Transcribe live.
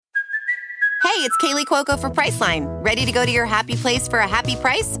Hey, it's Kaylee Cuoco for Priceline. Ready to go to your happy place for a happy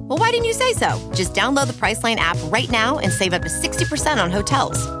price? Well, why didn't you say so? Just download the Priceline app right now and save up to 60% on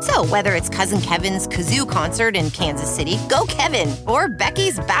hotels. So whether it's Cousin Kevin's Kazoo Concert in Kansas City, go Kevin, or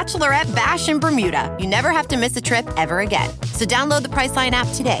Becky's Bachelorette Bash in Bermuda, you never have to miss a trip ever again. So download the Priceline app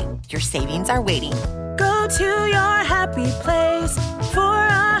today. Your savings are waiting. Go to your happy place for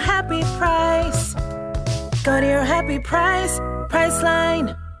a happy price. Go to your happy price,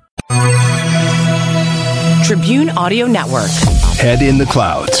 Priceline. Tribune Audio Network. Head in the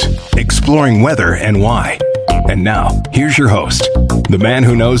clouds, exploring weather and why. And now, here's your host, the man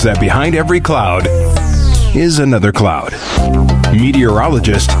who knows that behind every cloud is another cloud.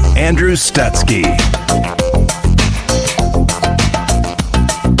 Meteorologist Andrew Stutzky.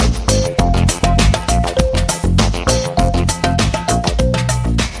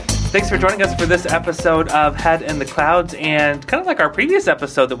 Thanks for joining us for this episode of Head in the Clouds. And kind of like our previous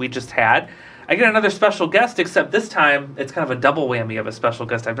episode that we just had, I get another special guest, except this time it's kind of a double whammy of a special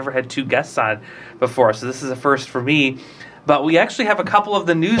guest. I've never had two guests on before, so this is a first for me. But we actually have a couple of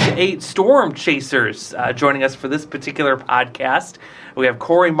the News 8 storm chasers joining us for this particular podcast. We have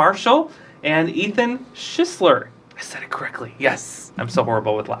Corey Marshall and Ethan Schisler. I said it correctly. Yes, I'm so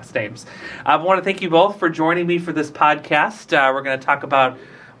horrible with last names. I want to thank you both for joining me for this podcast. We're going to talk about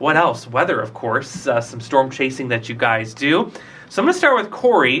what else? Weather, of course, some storm chasing that you guys do. So I'm going to start with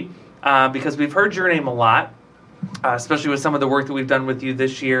Corey. Because we've heard your name a lot, especially with some of the work that we've done with you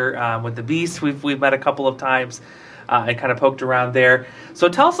this year with the Beast. We've met a couple of times and kind of poked around there. So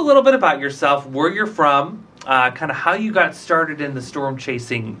tell us a little bit about yourself, where you're from, kind of how you got started in the storm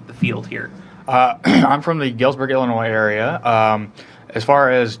chasing the field here. I'm from the Galesburg, Illinois area. As far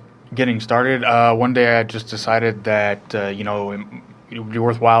as getting started, one day I just decided that it would be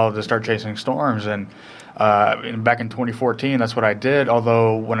worthwhile to start chasing storms, and back in 2014, that's what I did.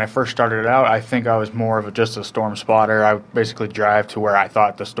 Although when I first started out, I think I was more of just a storm spotter. I would basically drive to where I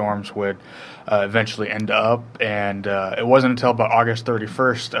thought the storms would eventually end up. And it wasn't until about August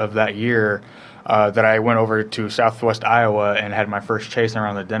 31st of that year that I went over to southwest Iowa and had my first chase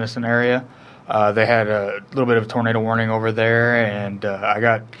around the Denison area. They had a little bit of a tornado warning over there, and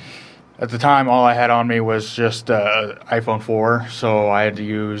at the time, all I had on me was just iPhone 4, so I had to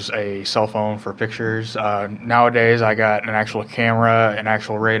use a cell phone for pictures. Nowadays, I got an actual camera, an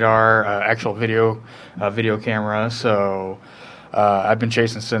actual radar, actual video camera. So I've been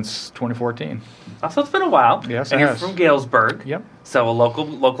chasing since 2014. So it's been a while. Yes, and you're from Galesburg. Yep. So a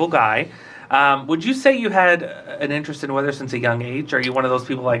local guy. Would you say you had an interest in weather since a young age? Are you one of those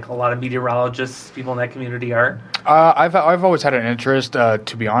people like a lot of meteorologists, people in that community are? I've always had an interest.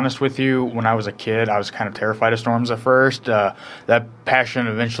 To be honest with you, when I was a kid, I was kind of terrified of storms at first. That passion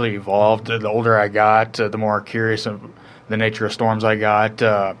eventually evolved. The older I got, the more curious of the nature of storms I got.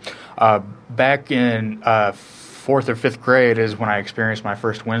 Back in 4th or 5th grade is when I experienced my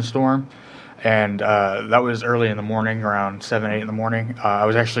first windstorm. And that was early in the morning, around 7, 8 in the morning. I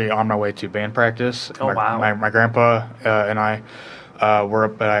was actually on my way to band practice. Oh, wow. My grandpa and I were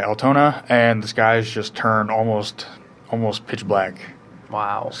up at Altona, and the skies just turned almost pitch black.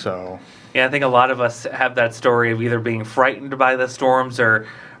 Wow. So, yeah, I think a lot of us have that story of either being frightened by the storms or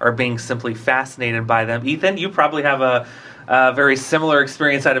being simply fascinated by them. Ethan, you probably have a very similar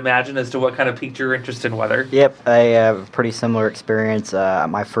experience, I'd imagine, as to what kind of piqued your interest in weather. Yep, I have a pretty similar experience.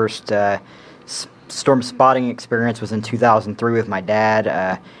 My first storm spotting experience was in 2003 with my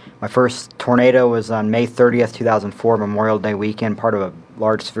dad. My first tornado was on May 30th, 2004, Memorial Day weekend, part of a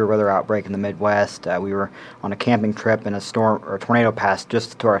large severe weather outbreak in the Midwest. We were on a camping trip, and a tornado passed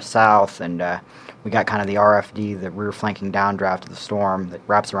just to our south, and we got kind of the RFD, the rear flanking downdraft of the storm that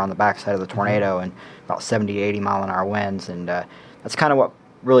wraps around the backside of the tornado, and about 70 to 80 mile-an-hour winds, and that's kind of what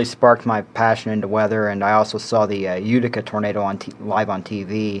really sparked my passion into weather. And I also saw the Utica tornado live on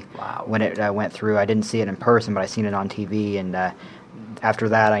TV. Wow. When it went through. I didn't see it in person, but I seen it on TV, and after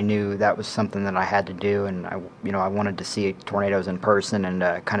that, I knew that was something that I had to do, and I wanted to see tornadoes in person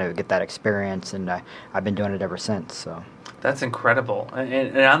and kind of get that experience, and I've been doing it ever since. So that's incredible.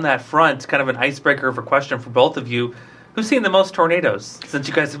 And on that front, kind of an icebreaker of a question for both of you: who's seen the most tornadoes since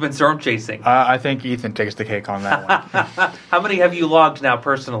you guys have been storm chasing? I think Ethan takes the cake on that one. How many have you logged now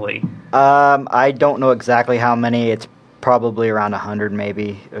personally? I don't know exactly how many. It's probably around 100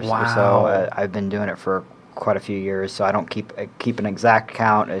 maybe or Wow. so. I've been doing it for quite a few years, so I don't keep an exact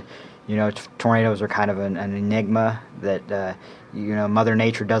count. Tornadoes are kind of an enigma that Mother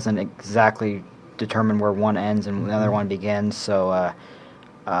Nature doesn't exactly determine where one ends and the other one begins. So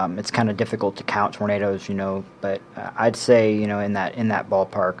it's kind of difficult to count tornadoes, But I'd say in that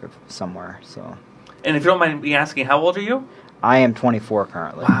ballpark of somewhere. So. And if you don't mind me asking, how old are you? I am 24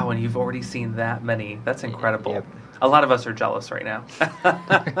 currently. Wow, and you've already seen that many. That's incredible. Yep. A lot of us are jealous right now,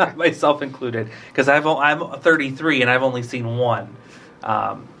 myself included, because I'm 33 and I've only seen one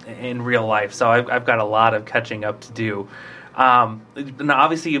in real life, so I've got a lot of catching up to do. Now,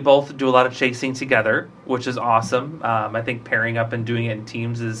 obviously, you both do a lot of chasing together, which is awesome. I think pairing up and doing it in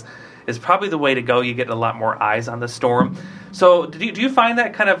teams is probably the way to go. You get a lot more eyes on the storm. So do you find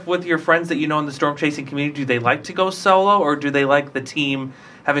that kind of with your friends that you know in the storm chasing community, do they like to go solo, or do they like the team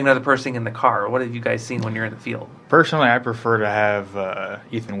having another person in the car? What have you guys seen when you're in the field? Personally, I prefer to have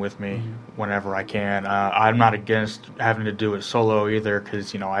Ethan with me whenever I can. I'm not against having to do it solo either,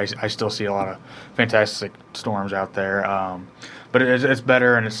 because I still see a lot of fantastic storms out there. But it's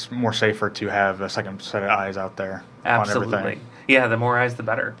better and it's more safer to have a second set of eyes out there. Absolutely. On everything. Yeah, the more eyes, the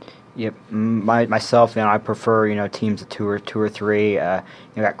better. Yep. Myself, I prefer teams of two or three.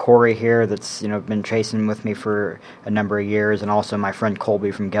 Got Corey here that's been chasing with me for a number of years, and also my friend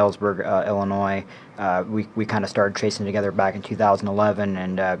Colby from Galesburg, Illinois. We kind of started chasing together back in 2011,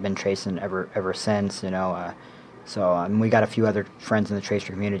 and been chasing ever since. So we got a few other friends in the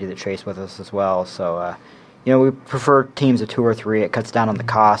chaser community that chase with us as well. So. We prefer teams of two or three. It cuts down on the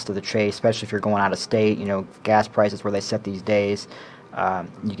cost of the chase, especially if you're going out of state. Gas prices where they set these days.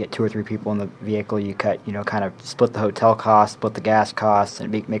 You get two or three people in the vehicle. You cut, kind of split the hotel costs, split the gas costs,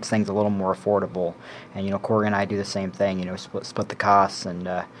 and it makes things a little more affordable. And Corey and I do the same thing. Split the costs, and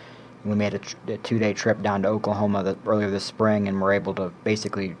we made a 2-day trip down to Oklahoma earlier this spring, and we're able to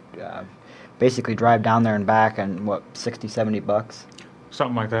basically drive down there and back in $60-$70.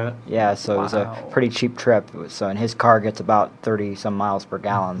 Something like that. Yeah, so it was a pretty cheap trip. And his car gets about 30-some miles per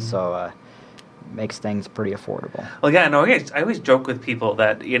gallon, so makes things pretty affordable. Well, yeah, no, I always joke with people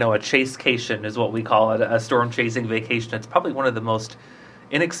that, a chasecation is what we call it, a storm chasing vacation. It's probably one of the most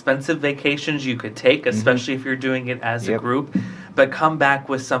inexpensive vacations you could take, especially if you're doing it as a group, but come back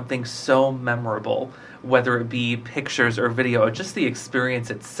with something so memorable, whether it be pictures or video, or just the experience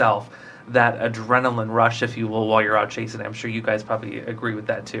itself. That adrenaline rush, if you will, while you're out chasing. I'm sure you guys probably agree with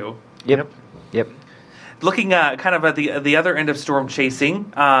that too. Yep. Looking kind of at the other end of storm chasing,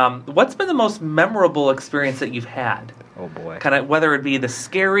 what's been the most memorable experience that you've had? Oh boy. Kind of whether it be the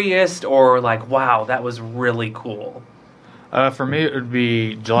scariest or like, wow, that was really cool. For me, it would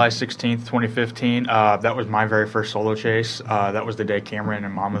be July 16th, 2015. That was my very first solo chase. That was the day Cameron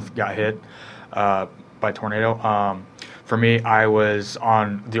and Monmouth got hit by tornado. For me, I was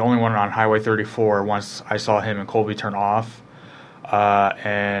the only one on Highway 34 once I saw him and Colby turn off.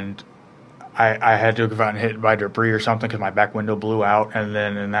 And I had to have gotten hit by debris or something because my back window blew out. And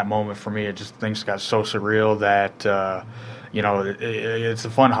then in that moment, for me, things got so surreal that, it's a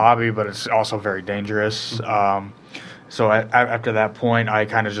fun hobby, but it's also very dangerous. So after that point, I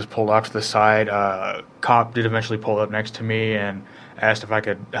kind of just pulled off to the side. Cop did eventually pull up next to me and asked if I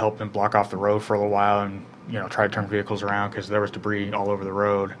could help him block off the road for a little while and try to turn vehicles around because there was debris all over the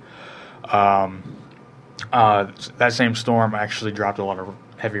road. That same storm actually dropped a lot of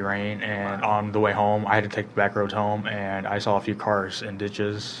heavy rain, and on the way home, I had to take the back roads home, and I saw a few cars in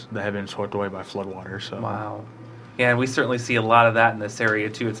ditches that had been swept away by floodwater. So. Wow. Yeah, and we certainly see a lot of that in this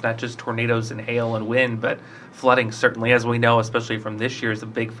area, too. It's not just tornadoes and hail and wind, but flooding certainly, as we know, especially from this year, is a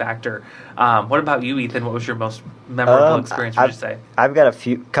big factor. What about you, Ethan? What was your most memorable experience, would you say? I've got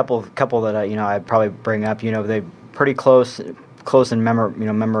a couple that I'd probably bring up. They're pretty close in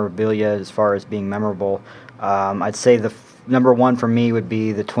memorabilia as far as being memorable. I'd say the number one for me would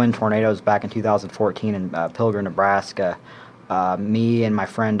be the twin tornadoes back in 2014 in Pilgrim, Nebraska. Me and my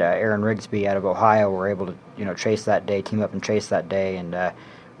friend Aaron Rigsby out of Ohio were able to chase that day, team up and chase that day, and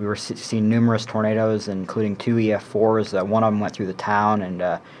we were seeing numerous tornadoes, including 2 EF4s. One of them went through the town,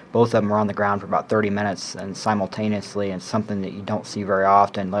 and both of them were on the ground for about 30 minutes and simultaneously, and something that you don't see very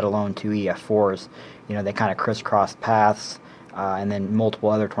often, let alone 2 EF4s. They kind of crisscrossed paths, and then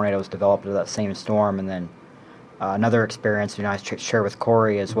multiple other tornadoes developed into that same storm, and then another experience, I share with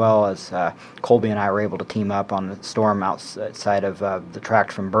Corey as well as Colby and I were able to team up on a storm outside of the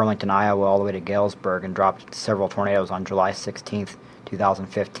tract from Burlington, Iowa, all the way to Galesburg, and dropped several tornadoes on July 16th,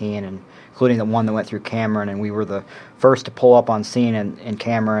 2015, and including the one that went through Cameron. And we were the first to pull up on scene in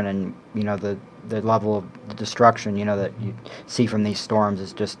Cameron, and the level of destruction that you see from these storms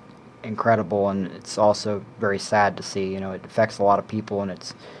is just incredible, and it's also very sad to see. It affects a lot of people, and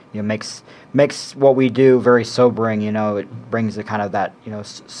it's makes what we do very sobering. It brings a kind of that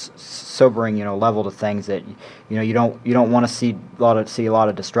sobering level to things that you don't want to see a lot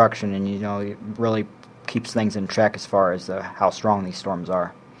of destruction, and it really keeps things in check as far as how strong these storms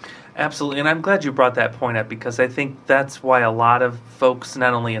are. Absolutely, and I'm glad you brought that point up, because I think that's why a lot of folks,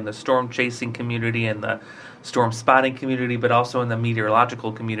 not only in the storm chasing community and the storm spotting community, but also in the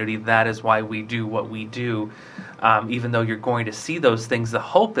meteorological community. That is why we do what we do. Even though you're going to see those things, the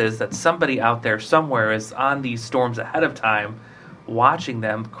hope is that somebody out there somewhere is on these storms ahead of time, watching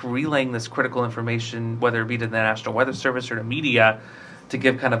them, relaying this critical information, whether it be to the National Weather Service or to media, to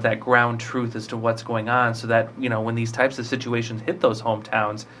give kind of that ground truth as to what's going on, so that, you know, when these types of situations hit those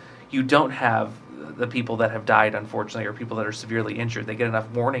hometowns, you don't have the people that have died, unfortunately, or people that are severely injured. They get enough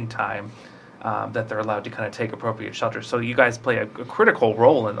warning time that they're allowed to kind of take appropriate shelter. So you guys play a critical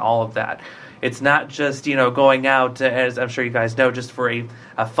role in all of that. It's not just, you know, going out, as I'm sure you guys know, just for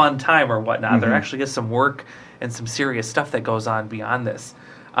a fun time or whatnot. Mm-hmm. There actually is some work and some serious stuff that goes on beyond this.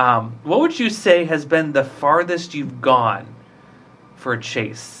 What would you say has been the farthest you've gone for a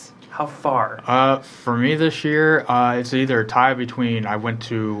chase? How far? For me this year, it's either a tie between I went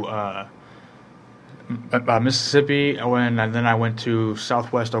to Mississippi and then I went to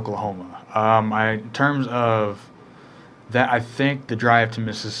Southwest Oklahoma. In terms of that, I think the drive to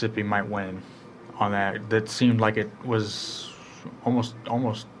Mississippi might win on that. That seemed like it was almost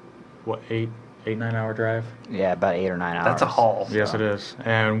what, 9 hour drive? Yeah, about 8 or 9 hours. That's a haul. Yes, it is.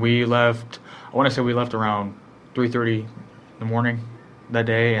 And we left, I want to say we left around 3:30 in the morning that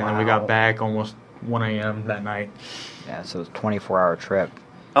day, and then we got back almost 1 a.m. that night. Yeah, so it was a 24-hour trip.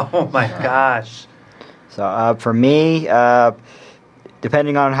 Oh, my gosh. So for me,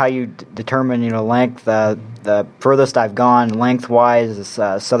 depending on how you determine, you know, length, the furthest I've gone lengthwise is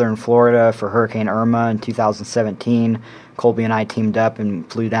southern Florida for Hurricane Irma in 2017. Colby and I teamed up and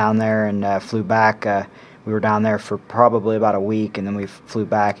flew down there and flew back. We were down there for probably about a week, and then we flew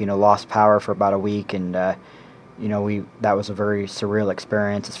back. You know, lost power for about a week, and you know, that was a very surreal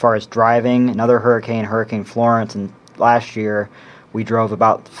experience. As far as driving, another hurricane, Hurricane Florence, and last year we drove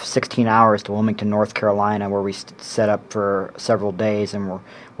about 16 hours to Wilmington, North Carolina, where we set up for several days, and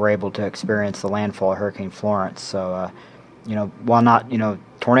were able to experience the landfall of Hurricane Florence. So, you know, while not, you know,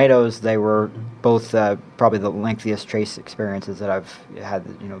 tornadoes, they were both probably the lengthiest chase experiences that I've had,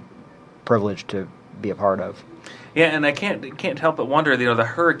 you know, privilege to be a part of. Yeah, and I can't help but wonder, you know, the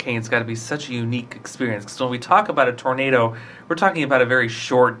hurricane's got to be such a unique experience. Because when we talk about a tornado, we're talking about a very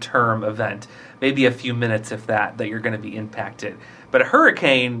short-term event, maybe a few minutes, if that you're going to be impacted. But a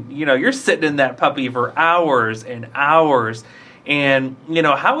hurricane, you know, you're sitting in that puppy for hours and hours. And, you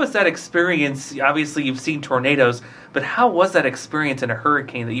know, how was that experience? Obviously, you've seen tornadoes, but how was that experience in a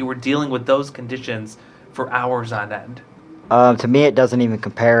hurricane that you were dealing with those conditions for hours on end? To me, it doesn't even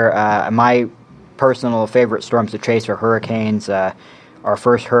compare. My personal favorite storms to chase are hurricanes. Our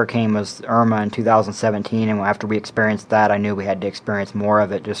first hurricane was Irma in 2017, and after we experienced that, I knew we had to experience more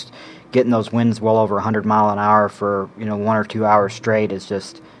of it. Just getting those winds well over 100 mile an hour for, you know, 1 or 2 hours straight is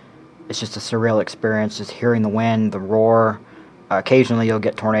just, it's just a surreal experience. Just hearing the wind, the roar. Occasionally you'll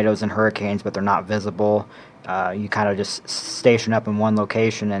get tornadoes and hurricanes, but they're not visible. You kind of just station up in one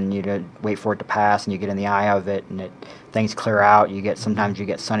location and you wait for it to pass, and you get in the eye of it, and things clear out. Sometimes you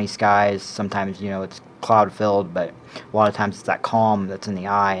get sunny skies. Sometimes, you know, it's cloud filled, but a lot of times it's that calm that's in the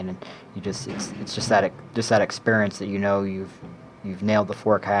eye, and it's just that experience that, you know, you've nailed the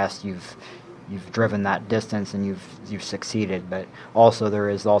forecast. You've driven that distance, and you've succeeded. But also there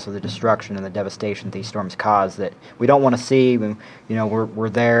is also the destruction and the devastation that these storms cause that we don't want to see. You know, we're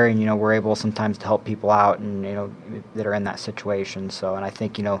there, and, you know, we're able sometimes to help people out, and, you know, that are in that situation. So, and I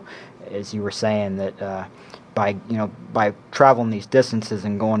think, you know, as you were saying, that by traveling these distances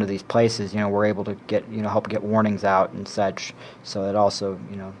and going to these places, you know, we're able to help get warnings out and such. So it also,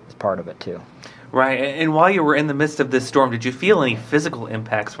 you know, is part of it too. Right, and while you were in the midst of this storm, did you feel any physical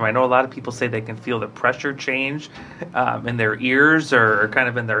impacts from it? I know a lot of people say they can feel the pressure change in their ears or kind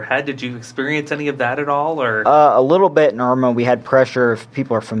of in their head. Did you experience any of that at all? Or a little bit in Irma. We had pressure, if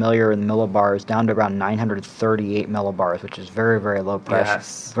people are familiar, in millibars, down to around 938 millibars, which is very, very low pressure.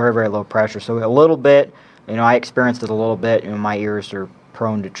 Yes. Very, very low pressure. So a little bit, you know, I experienced it a little bit. You know, my ears are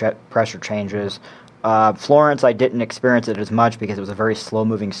prone to pressure changes. Florence, I didn't experience it as much because it was a very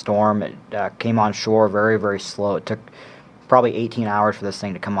slow-moving storm. It came on shore very, very slow. It took probably 18 hours for this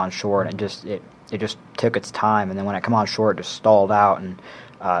thing to come on shore, and it just took its time. And then when it came on shore, it just stalled out. And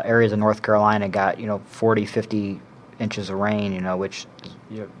areas of North Carolina got, you know, 40, 50 inches of rain, you know, which is,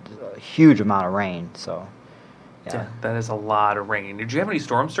 you know, a huge amount of rain. So, yeah, that is a lot of rain. Did you have any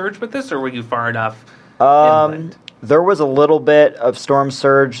storm surge with this, or were you far enough inland? There was a little bit of storm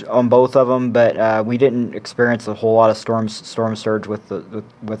surge on both of them, but we didn't experience a whole lot of storm surge with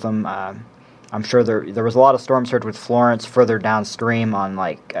them. I'm sure there was a lot of storm surge with Florence further downstream on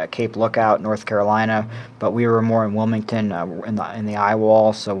like Cape Lookout, North Carolina, but we were more in Wilmington in the eye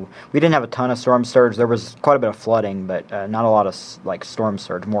wall, so we didn't have a ton of storm surge. There was quite a bit of flooding, but not a lot of like storm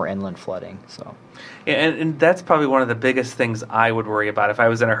surge, more inland flooding. So. And that's probably one of the biggest things I would worry about if I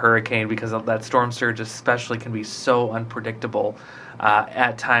was in a hurricane, because that storm surge especially can be so unpredictable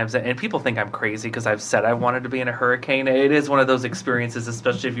at times. And people think I'm crazy because I've said I wanted to be in a hurricane. It is one of those experiences,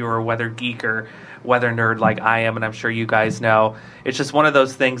 especially if you were a weather geek or weather nerd like I am, and I'm sure you guys know. It's just one of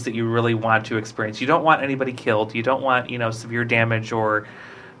those things that you really want to experience. You don't want anybody killed. You don't want, severe damage or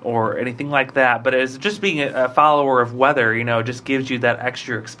anything like that. But as just being a follower of weather, just gives you that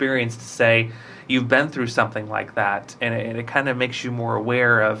extra experience to say you've been through something like that, and it kind of makes you more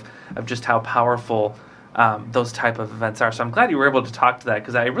aware of just how powerful those type of events are. So I'm glad you were able to talk to that,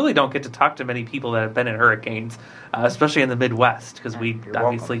 because I really don't get to talk to many people that have been in hurricanes, especially in the Midwest, because we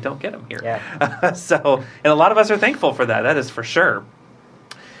obviously don't get them here. Yeah. And a lot of us are thankful for that. That is for sure.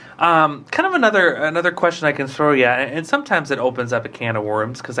 Kind of another question I can throw you, and sometimes it opens up a can of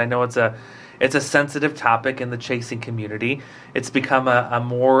worms, because I know it's a sensitive topic in the chasing community. It's become a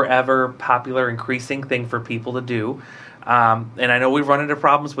more ever popular, increasing thing for people to do. And I know we've run into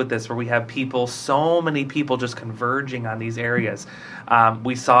problems with this, where we have so many people just converging on these areas.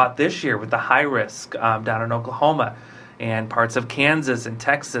 We saw it this year with the high risk down in Oklahoma and parts of Kansas and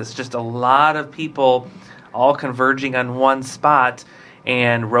Texas. Just a lot of people all converging on one spot,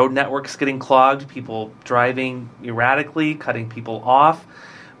 and road networks getting clogged, people driving erratically, cutting people off.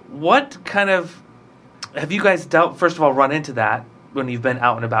 What have you guys first of all, run into that when you've been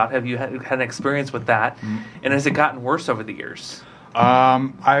out and about? Have you had an experience with that? Mm-hmm. And has it gotten worse over the years?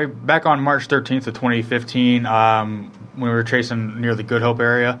 Back on March 13th of 2015, when we were chasing near the Good Hope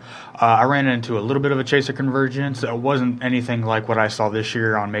area, I ran into a little bit of a chaser convergence. It wasn't anything like what I saw this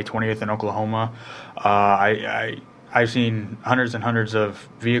year on May 20th in Oklahoma. I've seen hundreds and hundreds of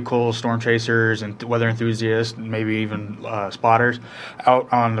vehicles, storm chasers, and weather enthusiasts, maybe even spotters,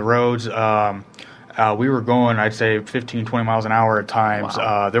 out on the roads. We were going, I'd say, 15, 20 miles an hour at times.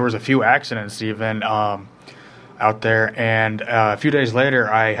 Wow. There was a few accidents even out there. And a few days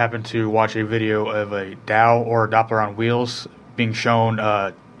later, I happened to watch a video of a Dow or Doppler on wheels being shown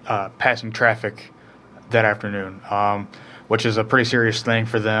passing traffic that afternoon, which is a pretty serious thing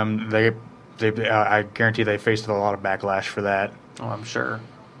for them. I guarantee they faced a lot of backlash for that. Oh, I'm sure.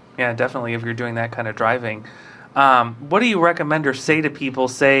 Yeah, definitely, if you're doing that kind of driving. What do you recommend or say to people?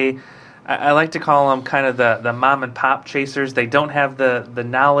 I like to call them kind of the mom and pop chasers. They don't have the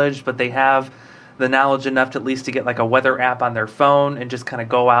knowledge, but they have the knowledge enough to at least to get like a weather app on their phone and just kind of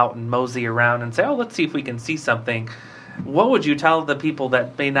go out and mosey around and say, oh, let's see if we can see something. What would you tell the people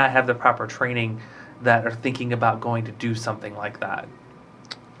that may not have the proper training that are thinking about going to do something like that?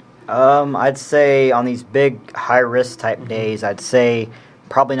 I'd say on these big high-risk type days, I'd say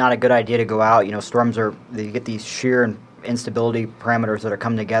probably not a good idea to go out. Storms you get these shear and instability parameters that are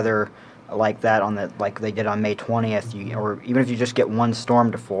coming together like that like they did on May 20th. Or even if you just get one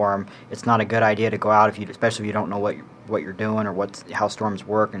storm to form, it's not a good idea to go out especially if you don't know what you're doing or how storms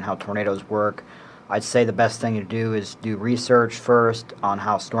work and how tornadoes work. I'd say the best thing to do is do research first on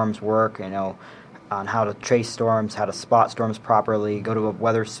how storms work. On how to chase storms, how to spot storms properly. Go to a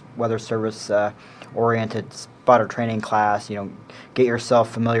weather service oriented spotter training class. Get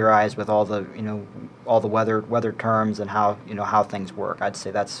yourself familiarized with all the weather terms and how things work. I'd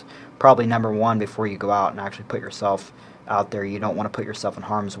say that's probably number one before you go out and actually put yourself out there. You don't want to put yourself in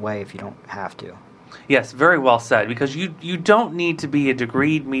harm's way if you don't have to. Yes, very well said, because you don't need to be a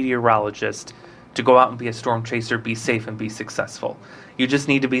degreed meteorologist to go out and be a storm chaser, be safe, and be successful. You just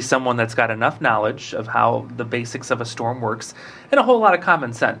need to be someone that's got enough knowledge of how the basics of a storm works and a whole lot of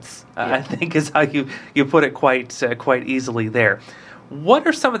common sense, I think is how you put it quite easily there. What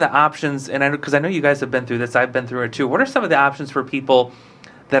are some of the options, and because I know you guys have been through this, I've been through it too, what are some of the options for people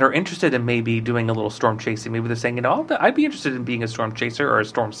that are interested in maybe doing a little storm chasing? Maybe they're saying, I'd be interested in being a storm chaser or a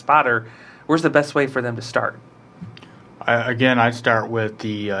storm spotter. Where's the best way for them to start? I'd start with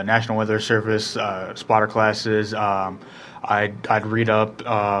the National Weather Service spotter classes. I'd read up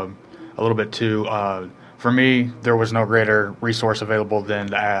a little bit too. For me, there was no greater resource available than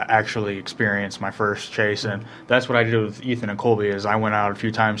to actually experience my first chase, and that's what I did with Ethan and Colby. Is I went out a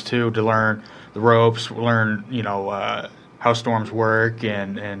few times too to learn the ropes, learn how storms work,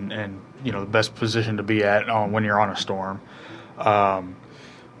 and the best position to be at when you're on a storm.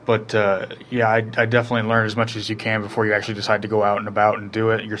 But I definitely learn as much as you can before you actually decide to go out and about and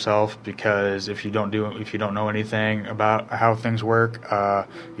do it yourself. Because if you don't know anything about how things work,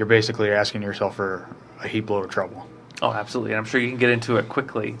 you're basically asking yourself for a heap load of trouble. Oh, absolutely. And I'm sure you can get into it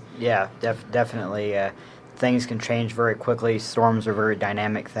quickly. Yeah, definitely. Things can change very quickly. Storms are very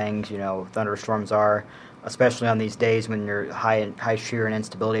dynamic things. Thunderstorms are, especially on these days when you're high shear and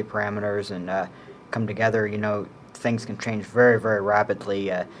instability parameters and come together. things can change very, very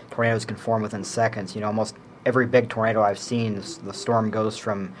rapidly. Tornadoes can form within seconds. Almost every big tornado I've seen, the storm goes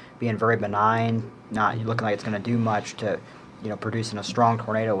from being very benign, not looking like it's going to do much, to producing a strong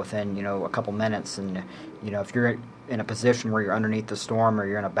tornado within a couple minutes. And if you're in a position where you're underneath the storm or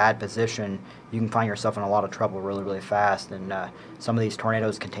you're in a bad position, you can find yourself in a lot of trouble really, really fast. And some of these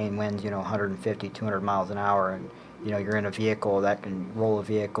tornadoes contain winds 150, 200 miles an hour, and you're in a vehicle that can roll a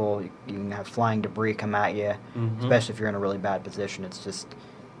vehicle. You can have flying debris come at you, especially if you're in a really bad position.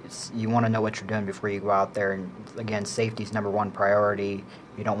 You want to know what you're doing before you go out there. And again, safety's number one priority.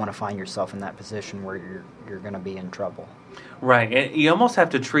 You don't want to find yourself in that position where you're going to be in trouble. Right. And you almost have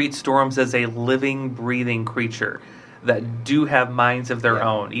to treat storms as a living, breathing creature that do have minds of their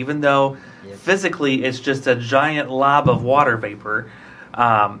own, even though physically it's just a giant lob of water vapor.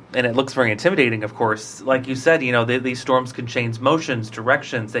 And it looks very intimidating, of course. Like you said, these storms can change motions,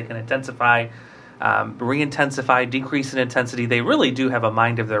 directions. They can intensify, re-intensify, decrease in intensity. They really do have a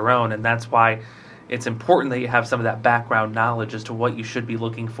mind of their own, and that's why it's important that you have some of that background knowledge as to what you should be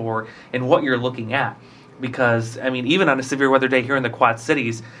looking for and what you're looking at. Because, even on a severe weather day here in the Quad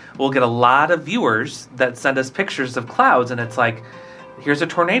Cities, we'll get a lot of viewers that send us pictures of clouds, and it's like, here's a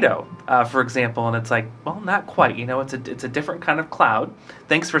tornado, for example, and it's like, well, not quite. It's a different kind of cloud.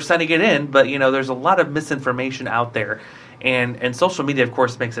 Thanks for sending it in, but, there's a lot of misinformation out there. And social media, of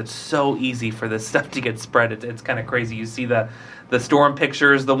course, makes it so easy for this stuff to get spread. It's kind of crazy. You see the storm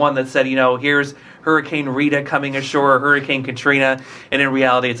pictures, the one that said, here's Hurricane Rita coming ashore, or Hurricane Katrina, and in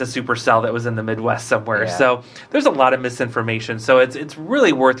reality, it's a supercell that was in the Midwest somewhere. Yeah. So there's a lot of misinformation. So it's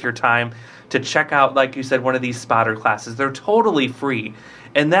really worth your time to check out, like you said, one of these spotter classes. They're totally free.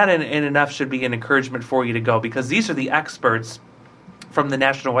 And that in enough should be an encouragement for you to go, because these are the experts from the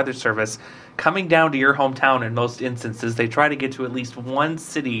National Weather Service coming down to your hometown in most instances. They try to get to at least one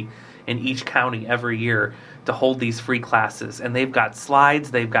city in each county every year to hold these free classes. And they've got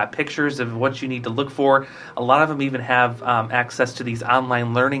slides, they've got pictures of what you need to look for. A lot of them even have access to these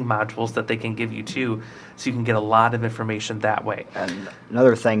online learning modules that they can give you too, so you can get a lot of information that way. And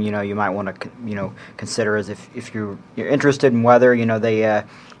another thing, you might want to, consider is if you're interested in weather, they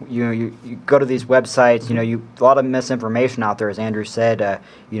you go to these websites, a lot of misinformation out there, as Andrew said.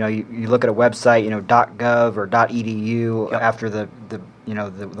 You look at a website, .gov or .edu after the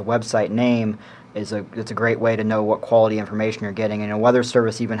website name. It's a great way to know what quality information you're getting. And Weather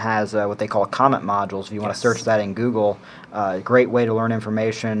Service even has what they call comment modules. If you want to search that in Google, a great way to learn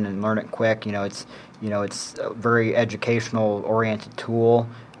information and learn it quick. It's a very educational oriented tool.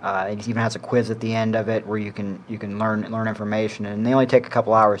 It even has a quiz at the end of it where you can learn information, and they only take a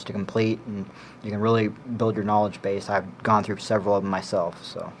couple hours to complete, and you can really build your knowledge base. I've gone through several of them myself.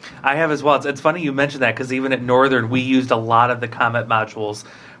 So I have as well. It's funny you mentioned that, because even at Northern, we used a lot of the comment modules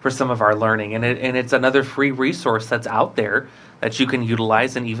for some of our learning, and it's another free resource that's out there that you can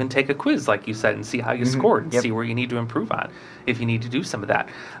utilize and even take a quiz, like you said, and see how you scored and see where you need to improve on if you need to do some of that.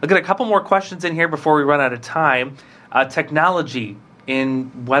 I'll get a couple more questions in here before we run out of time. Technology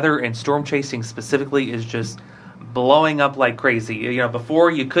in weather and storm chasing specifically is just blowing up like crazy. Before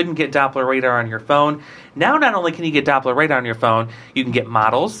you couldn't get Doppler radar on your phone. Now not only can you get Doppler radar on your phone, you can get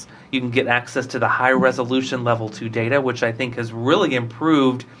models, you can get access to the high resolution level 2 data, which I think has really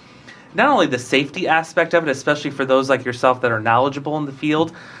improved not only the safety aspect of it, especially for those like yourself that are knowledgeable in the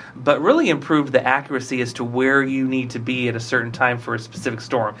field, but really improved the accuracy as to where you need to be at a certain time for a specific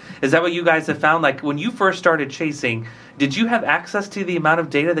storm. Is that what you guys have found? Like when you first started chasing, did you have access to the amount of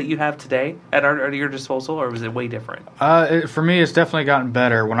data that you have today at your disposal, or was it way different? For me, it's definitely gotten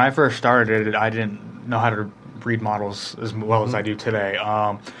better. When I first started, I didn't know how to read models as well as I do today.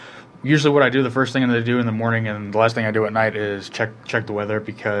 Usually what I do the first thing that I do in the morning and the last thing I do at night is check the weather,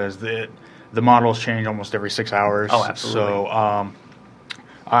 because the models change almost every 6 hours. Oh, absolutely. So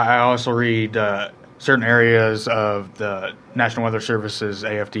I also read certain areas of the National Weather Service's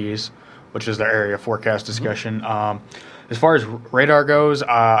AFDs, which is their area forecast discussion. As far as radar goes,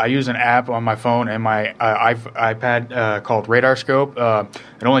 I use an app on my phone and my iPad called RadarScope.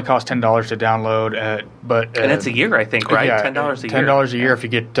 It only costs $10 to download, and it's a year, I think, right? Yeah, $10 a year. $10 a year if you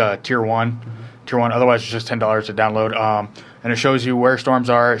get Tier 1. Tier 1. Otherwise, it's just $10 to download. And it shows you where storms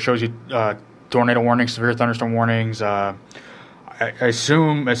are. It shows you tornado warnings, severe thunderstorm warnings. I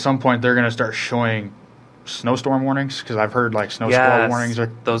assume at some point they're going to start showing snowstorm warnings, because I've heard like snow squall warnings.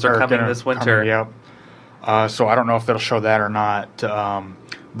 Those are coming this winter. Yep. So I don't know if they'll show that or not.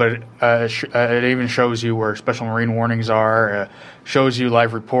 But it even shows you where special marine warnings are. Shows you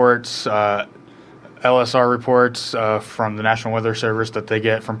live reports. LSR reports from the National Weather Service that they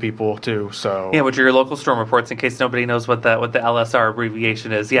get from people too. So yeah, which are your local storm reports. In case nobody knows what the LSR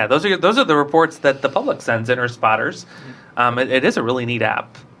abbreviation is, yeah, those are the reports that the public sends in, or spotters. It is a really neat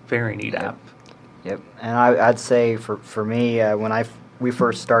app, very neat app. Yep, and I'd say for me, when we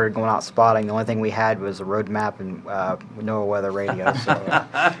first started going out spotting, the only thing we had was a road map and NOAA weather radio. So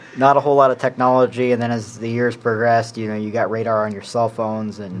not a whole lot of technology. And then as the years progressed, you got radar on your cell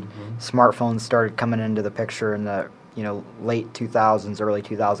phones, and smartphones started coming into the picture in the late 2000s, early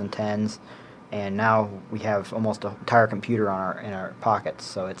 2010s, and now we have almost an entire computer in our pockets.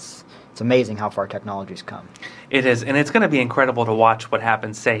 So it's amazing how far technology's come. It is, and it's going to be incredible to watch what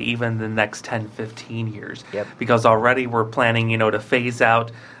happens, say, even in the next 10, 15 years. Yep. Because already we're planning, to phase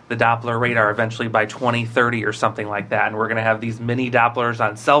out the Doppler radar eventually by 2030 or something like that. And we're going to have these mini Dopplers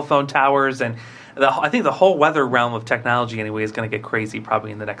on cell phone towers. And I think the whole weather realm of technology, anyway, is going to get crazy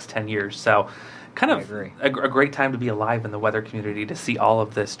probably in the next 10 years. So kind of a great time to be alive in the weather community to see all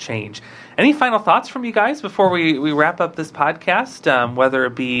of this change. Any final thoughts from you guys before we wrap up this podcast, whether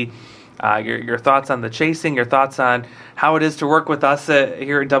it be your thoughts on the chasing, your thoughts on how it is to work with us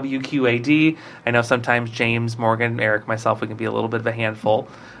here at WQAD. I know sometimes James, Morgan, Eric, myself, we can be a little bit of a handful,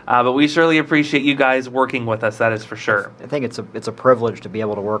 but we surely appreciate you guys working with us. That is for sure. I think it's a privilege to be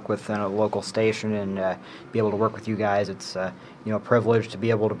able to work with a local station and be able to work with you guys. It's a privilege to be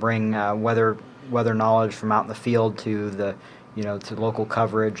able to bring weather knowledge from out in the field to the to local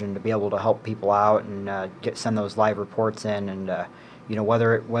coverage, and to be able to help people out and send those live reports in, and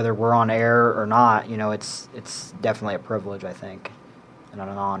whether we're on air or not, it's definitely a privilege, I think, and an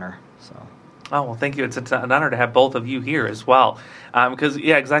honor. So. Oh, well, thank you. It's an honor to have both of you here as well. Because,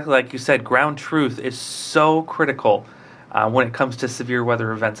 yeah, exactly like you said, ground truth is so critical when it comes to severe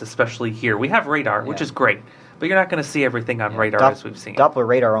weather events, especially here. We have radar, which is great, but you're not going to see everything on radar as we've seen. Doppler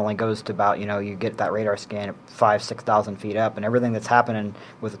radar only goes to about, you get that radar scan at 5,000, 6,000 feet up, and everything that's happening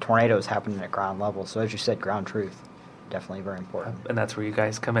with the tornado is happening at ground level. So as you said, ground truth. Definitely very important. And that's where you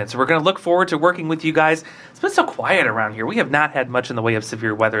guys come in. So we're going to look forward to working with you guys. It's been so quiet around here. We have not had much in the way of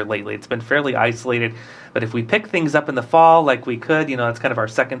severe weather lately. It's been fairly isolated. But if we pick things up in the fall like we could, it's kind of our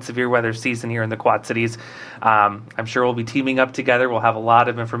second severe weather season here in the Quad Cities. I'm sure we'll be teaming up together. We'll have a lot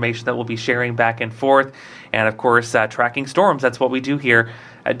of information that we'll be sharing back and forth. And, of course, tracking storms. That's what we do here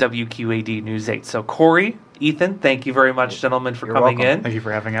at WQAD News 8. So, Corey, Ethan, thank you very much, gentlemen, for coming in. Thank you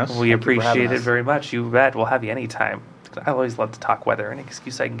for having us. We appreciate it very much. You bet. We'll have you anytime. I always love to talk weather. Any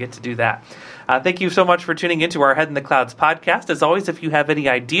excuse I can get to do that. Thank you so much for tuning into our Head in the Clouds podcast. As always, if you have any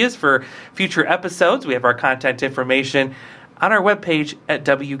ideas for future episodes, we have our contact information on our webpage at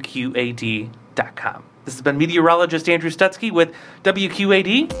WQAD.com. This has been meteorologist Andrew Stutzky with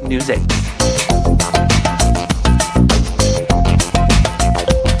WQAD News 8.